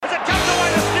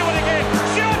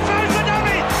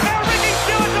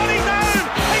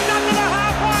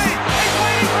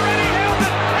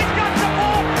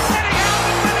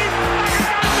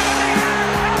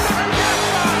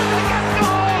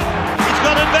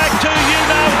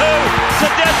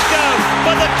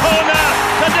for the corner.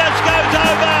 Tedesco's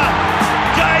over.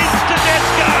 James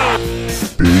Tedesco.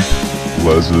 Big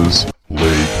Les's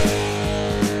League.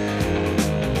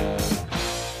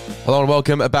 Hello and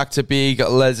welcome back to Big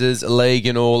Les's League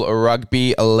and all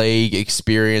rugby league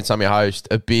experience. I'm your host,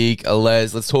 Big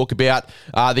Les. Let's talk about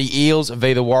the Eels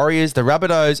v the Warriors, the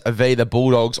Rabbitohs v the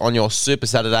Bulldogs on your Super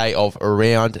Saturday of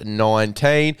round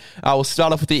 19. We'll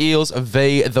start off with the Eels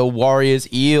v the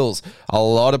Warriors. Eels, a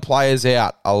lot of players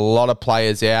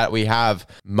out. We have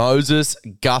Moses,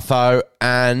 Gutho,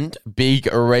 and big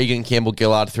Regan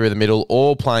Campbell-Gillard through the middle,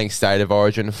 all playing State of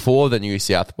Origin for the New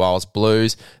South Wales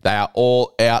Blues. They are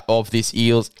all out of this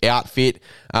Eels outfit.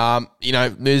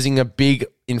 Losing a big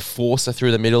enforcer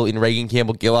through the middle in Regan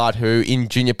Campbell-Gillard, who in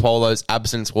Junior Polo's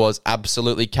absence was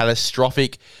absolutely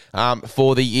catastrophic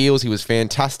for the Eels. He was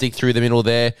fantastic through the middle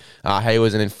there. He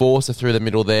was an enforcer through the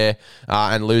middle there,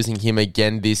 and losing him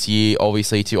again this year,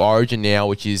 obviously to Origin now,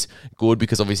 which is good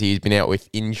because obviously he's been out with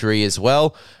injury as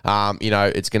well.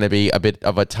 It's going to be a bit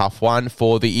of a tough one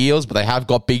for the Eels, but they have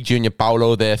got big Junior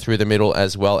Polo there through the middle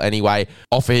as well. Anyway,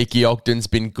 Ofahiki Ogden's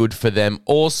been good for them.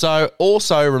 Also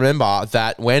remember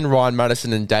that when Ryan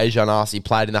Madison and Dejan Arce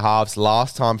played in the halves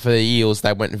last time for the Eels,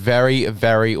 they went very,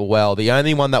 very well. The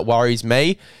only one that worries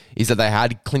me is that they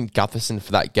had Clint Gutherson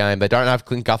for that game. They don't have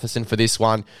Clint Gutherson for this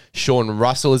one. Sean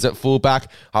Russell is at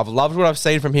fullback. I've loved what I've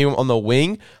seen from him on the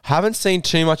wing. Haven't seen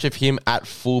too much of him at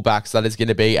fullback, so that is going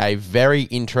to be a very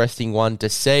interesting one to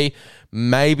see.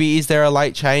 Maybe is there a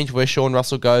late change where Sean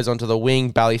Russell goes onto the wing,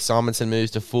 Bally Simonson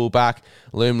moves to fullback,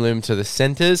 Loom to the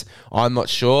centres? I'm not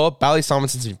sure. Bally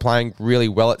Simonson's been playing really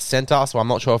well at centre, so I'm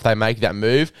not sure if they make that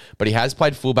move, but he has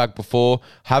played fullback before.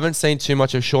 Haven't seen too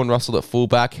much of Sean Russell at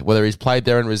fullback. Whether he's played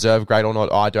there in reserve grade or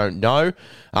not, I don't know,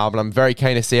 but I'm very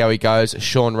keen to see how he goes.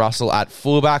 Sean Russell at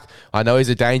fullback. I know he's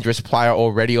a dangerous player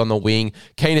already on the wing.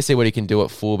 Keen to see what he can do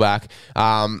at fullback.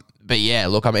 But yeah,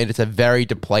 look, it's a very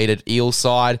depleted Eel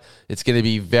side. It's going to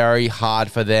be very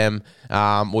hard for them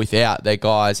without their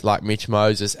guys like Mitch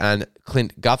Moses and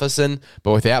Clint Gutherson.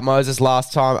 But without Moses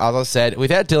last time, as I said,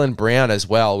 without Dylan Brown as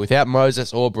well, without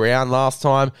Moses or Brown last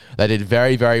time, they did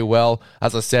very, very well.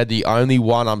 As I said, the only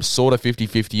one I'm sort of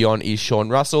 50-50 on is Sean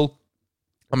Russell.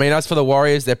 As for the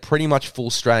Warriors, they're pretty much full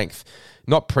strength.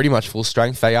 Not pretty much full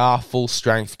strength. They are full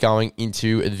strength going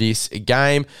into this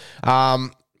game.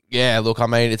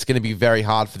 It's going to be very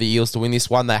hard for the Eels to win this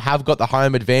one. They have got the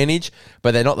home advantage,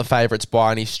 but they're not the favourites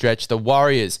by any stretch. The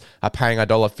Warriors are paying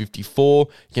 $1.54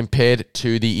 compared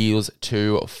to the Eels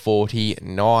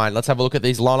 $2.49. Let's have a look at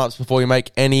these lineups before we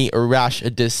make any rash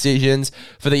decisions.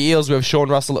 For the Eels, we have Sean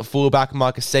Russell at fullback,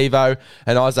 Marcus Sevo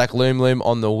and Isaac Loom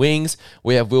on the wings.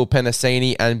 We have Will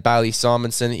Penasini and Bailey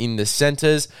Simonson in the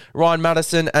centres. Ryan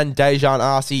Madison and Dejan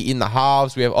Arce in the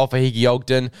halves. We have Ofahiki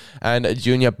Ogden and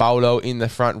Junior Bolo in the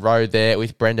front row there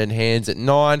with Brendan Hands at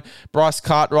 9. Bryce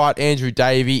Cartwright, Andrew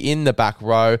Davey in the back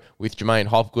row with Jermaine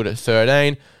Hopgood at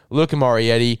 13. Luca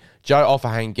Morietti, Joe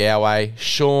Ofahengawe,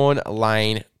 Sean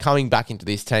Lane coming back into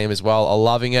this team as well. I'm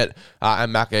loving it.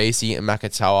 And Makaisi and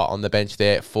Makatoa on the bench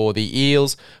there for the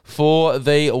Eels. For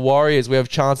the Warriors, we have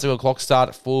Chancellor Clockstart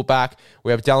at fullback.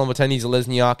 We have Dallin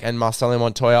Watene-Zelezniak and Marcelo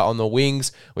Montoya on the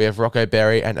wings. We have Rocco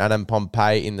Berry and Adam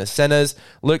Pompey in the centres.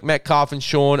 Luke Metcalf and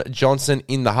Sean Johnson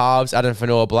in the halves. Adam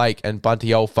Fanua-Blake and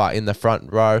Bunty Alpha in the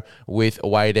front row with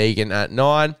Wade Egan at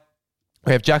 9.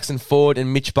 We have Jackson Ford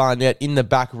and Mitch Barnett in the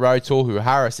back row. Tohu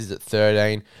Harris is at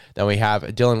 13. Then we have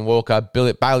Dylan Walker,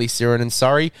 Bailey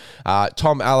Sirinen,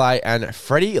 Tom Alley and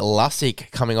Freddie Lussick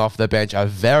coming off the bench. A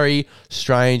very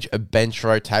strange bench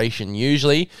rotation.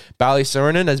 Usually, Bailey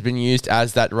Sirinen has been used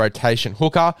as that rotation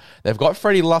hooker. They've got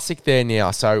Freddie Lussick there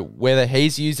now, so whether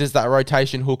he's used as that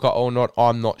rotation hooker or not,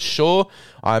 I'm not sure.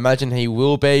 I imagine he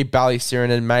will be. Bailey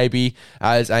Sirinen maybe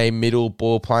as a middle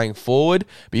ball playing forward.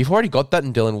 But you've already got that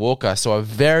in Dylan Walker, so a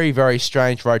very, very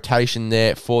strange rotation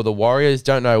there for the Warriors.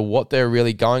 Don't know what they're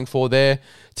really going for there.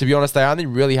 To be honest, they only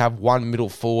really have one middle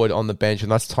forward on the bench,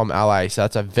 and that's Tom Alley. So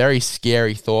that's a very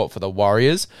scary thought for the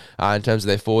Warriors in terms of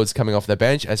their forwards coming off the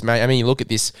bench. You look at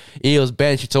this Eels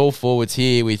bench, it's all forwards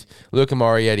here with Luca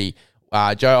Morietti,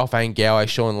 Joe Ofahengawe,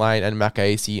 Sean Lane, and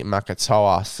Makaisi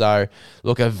Makatoa. So,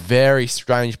 look, a very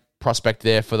strange prospect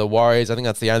there for the Warriors. I think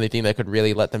that's the only thing that could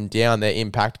really let them down, their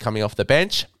impact coming off the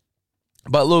bench.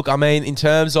 But look, in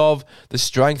terms of the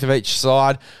strength of each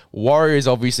side, Warriors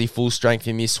obviously full strength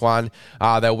in this one.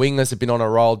 Their wingers have been on a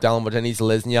roll, Dallin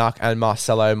Watene-Zelezniak and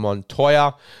Marcelo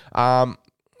Montoya. I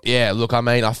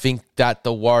think that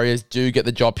the Warriors do get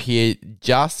the job here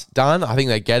just done. I think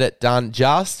they get it done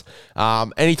just.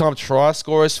 Anytime try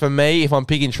scorers for me, if I'm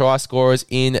picking try scorers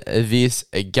in this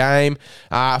game,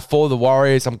 for the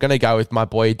Warriors, I'm going to go with my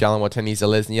boy Dallin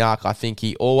Watene-Zelezniak. I think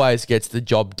he always gets the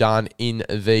job done in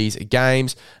these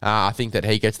games. I think that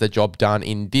he gets the job done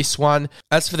in this one.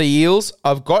 As for the Eels,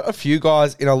 I've got a few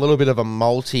guys in a little bit of a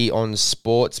multi on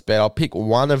Sportsbet. I'll pick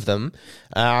one of them,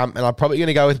 and I'm probably going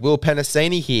to go with Will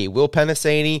Penasini here. Will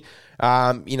Penasini,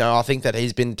 I think that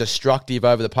he's been destructive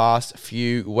over the past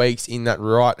few weeks in that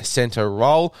right centre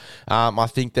role. I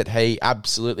think that he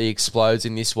absolutely explodes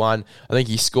in this one. I think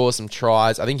he scores some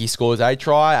tries. I think he scores a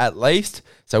try at least.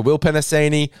 So Will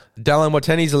Penasini, Dallin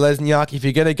Watene-Zelezniak. If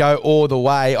you're going to go all the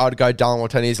way, I'd go Dallin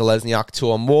Watene-Zelezniak 2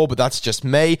 or more, but that's just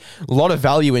me. A lot of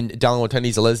value in Dallin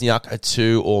Watene-Zelezniak at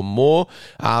 2 or more.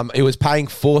 He was paying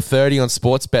 $4.30 on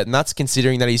Sportsbet, and that's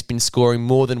considering that he's been scoring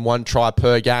more than 1 try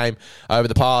per game over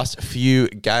the past few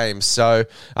games. So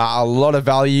a lot of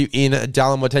value in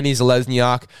Dallin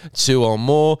Watene-Zelezniak 2 or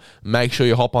more. Make sure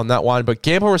you hop on that one. But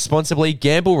gamble responsibly,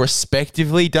 gamble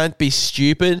respectively. Don't be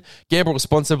stupid. Gamble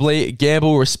responsibly,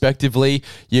 gamble respectively.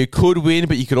 You could win,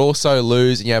 but you could also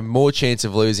lose, and you have more chance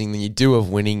of losing than you do of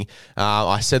winning.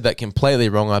 I said that completely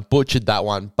wrong. I butchered that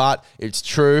one, but it's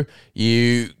true.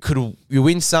 You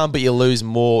win some, but you lose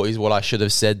more is what I should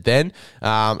have said then.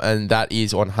 And that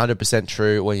is 100%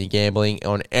 true when you're gambling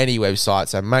on any website.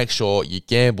 So make sure you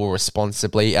gamble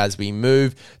responsibly as we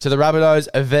move to the Rabbitohs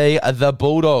v the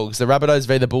Bulldogs. The Rabbitohs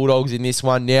v the Bulldogs in this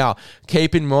one. Now,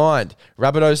 keep in mind,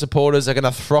 Rabbitohs supporters are going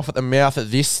to froth at the mouth at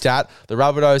this stat. The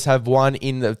Rabbitohs have won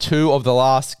in the 2 of the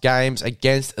last games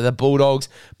against the Bulldogs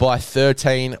by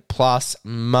 13 plus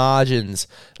margins.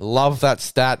 Love that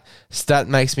stat. Stat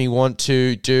makes me want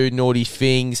to do naughty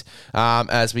things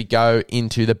as we go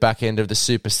into the back end of the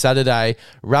Super Saturday.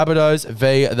 Rabbitohs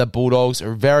v the Bulldogs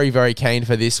are very, very keen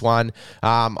for this one.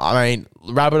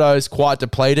 Rabbitohs quite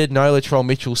depleted. No Latrell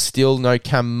Mitchell still. No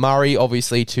Cam Murray,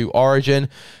 obviously, to Origin.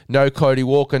 No Cody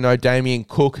Walker. No Damien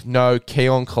Cook. No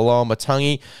Keon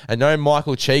Koloamatangi. And no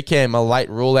Michael Cheekham, a late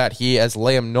rule out here as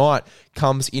Liam Knight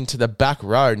comes into the back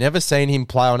row. Never seen him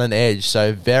play on an edge,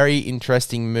 so very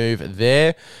interesting move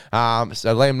there.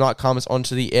 So Liam Knight comes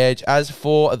onto the edge. As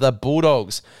for the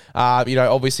Bulldogs,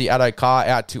 obviously Addo Carr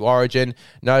out to Origin.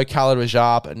 No Khaled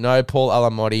Rajab. No Paul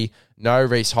Alamotti. No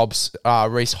Reece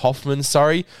Hoffman,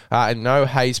 and no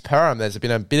Hayes Perham. There's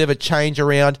been a bit of a change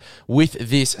around with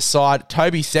this side.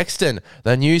 Toby Sexton,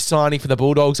 the new signing for the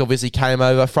Bulldogs, obviously came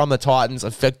over from the Titans,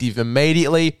 effective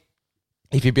immediately.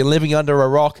 If you've been living under a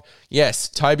rock, yes,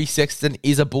 Toby Sexton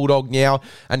is a Bulldog now,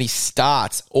 and he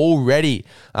starts already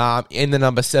in the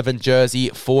number 7 jersey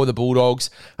for the Bulldogs,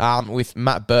 with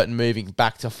Matt Burton moving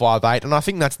back to 5'8", and I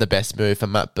think that's the best move for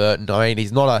Matt Burton. I mean,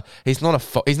 he's not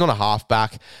a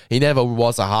halfback. He never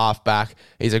was a halfback.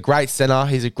 He's a great centre.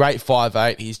 He's a great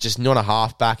 5'8". He's just not a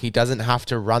halfback. He doesn't have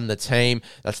to run the team.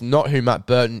 That's not who Matt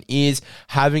Burton is.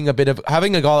 Having a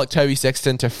guy like Toby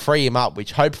Sexton to free him up,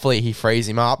 which hopefully he frees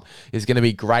him up, is going to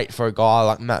be great for a guy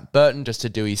like Matt Burton just to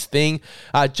do his thing.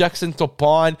 Jackson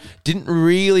Topine, didn't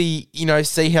really,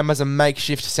 see him as a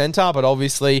makeshift centre, but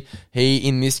obviously he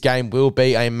in this game will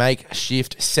be a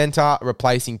makeshift centre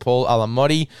replacing Paul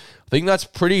Alamotti. I think that's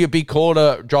a big call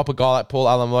to drop a guy like Paul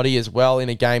Alamotti as well in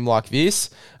a game like this.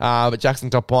 But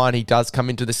Jackson Topine, he does come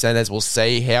into the centres. We'll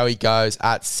see how he goes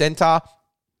at centre.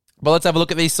 But let's have a look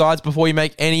at these sides before we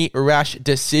make any rash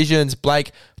decisions.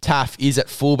 Blake Taaffe is at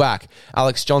fullback.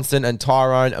 Alex Johnston and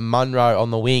Tyrone Munro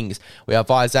on the wings. We have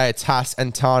Isaiah Tass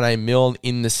and Tane Milne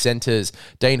in the centres.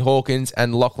 Dean Hawkins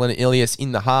and Lachlan Ilias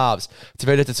in the halves.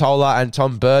 Tavita Totola and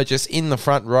Tom Burgess in the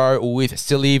front row with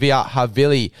Silvia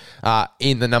Havili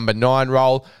in the number 9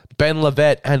 role. Ben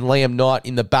Levette and Liam Knight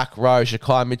in the back row.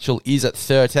 Shakai Mitchell is at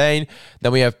 13.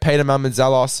 Then we have Peter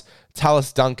Mamanzalos,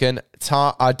 Tallis Duncan,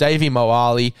 Davey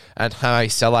Moali, and Hane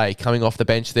Saleh coming off the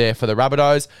bench there for the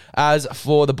Rabbitohs. As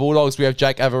for the Bulldogs, we have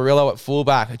Jake Averillo at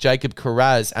fullback, Jacob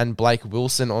Carraz and Blake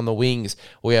Wilson on the wings.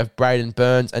 We have Braden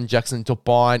Burns and Jackson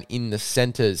Topine in the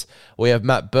centres. We have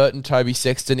Matt Burton, Toby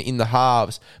Sexton in the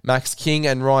halves, Max King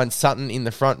and Ryan Sutton in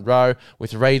the front row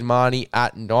with Reid Marnie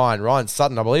at 9. Ryan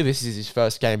Sutton, I believe this is his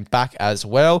first game back as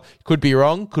well. Could be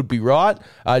wrong, could be right.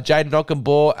 Jaden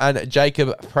Ockenbaugh and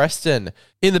Jacob Preston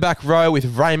in the back row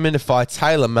with Raymond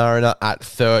Taylor Mariner at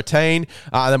 13.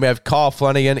 Then we have Kyle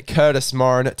Flanagan, Curtis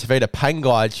Morin, Tavita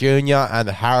Pangai Jr. and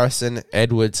Harrison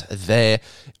Edwards there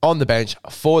on the bench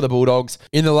for the Bulldogs.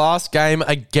 In the last game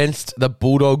against the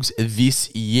Bulldogs this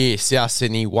year, South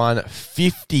Sydney won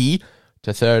 50-13.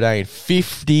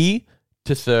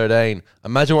 50-13.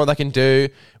 Imagine what they can do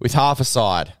with half a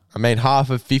side. I mean,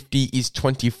 half of 50 is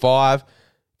 25.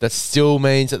 that still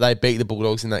means that they beat the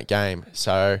Bulldogs in that game.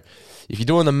 So if you're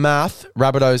doing the math,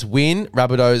 Rabbitohs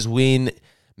win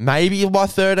maybe by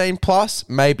 13 plus,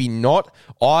 maybe not.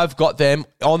 I've got them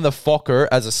on the Fokker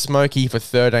as a smoky for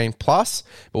 13 plus,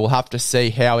 but we'll have to see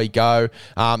how we go.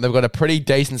 They've got a pretty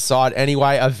decent side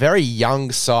anyway, a very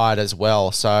young side as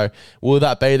well. So will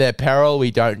that be their peril?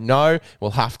 We don't know.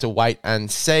 We'll have to wait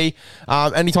and see.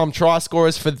 Anytime try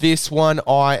scorers for this one,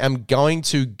 I am going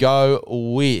to go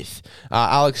with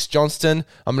Alex Johnston.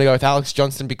 I'm going to go with Alex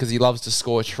Johnston because he loves to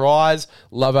score tries.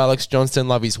 Love Alex Johnston,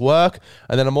 love his work.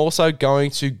 And then I'm also going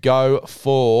to go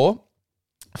for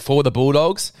the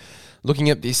Bulldogs. Looking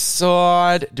at this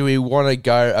side, do we want to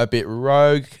go a bit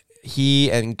rogue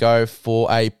here and go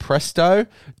for a Presto?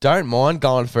 Don't mind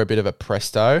going for a bit of a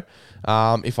Presto.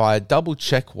 If I double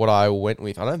check what I went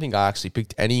with, I don't think I actually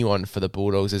picked anyone for the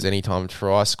Bulldogs as anytime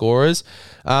try scorers.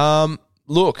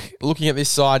 Looking at this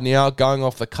side now, going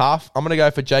off the cuff, I'm going to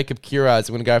go for Jacob Kiraz.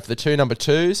 I'm going to go for the two number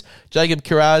twos, Jacob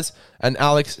Kiraz and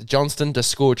Alex Johnston to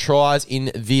score tries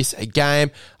in this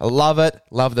game. I love it.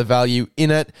 Love the value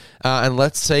in it. And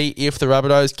let's see if the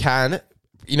Rabbitohs can,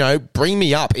 bring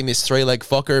me up in this three-leg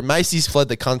Fokker. Macy's fled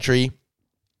the country.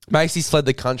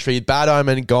 Bad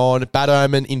omen gone. Bad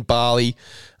omen in Bali.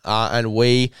 And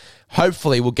we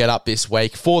hopefully will get up this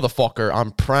week for the Fokker.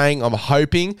 I'm praying, I'm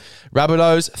hoping.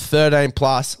 Rabbitohs 13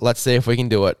 plus. Let's see if we can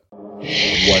do it.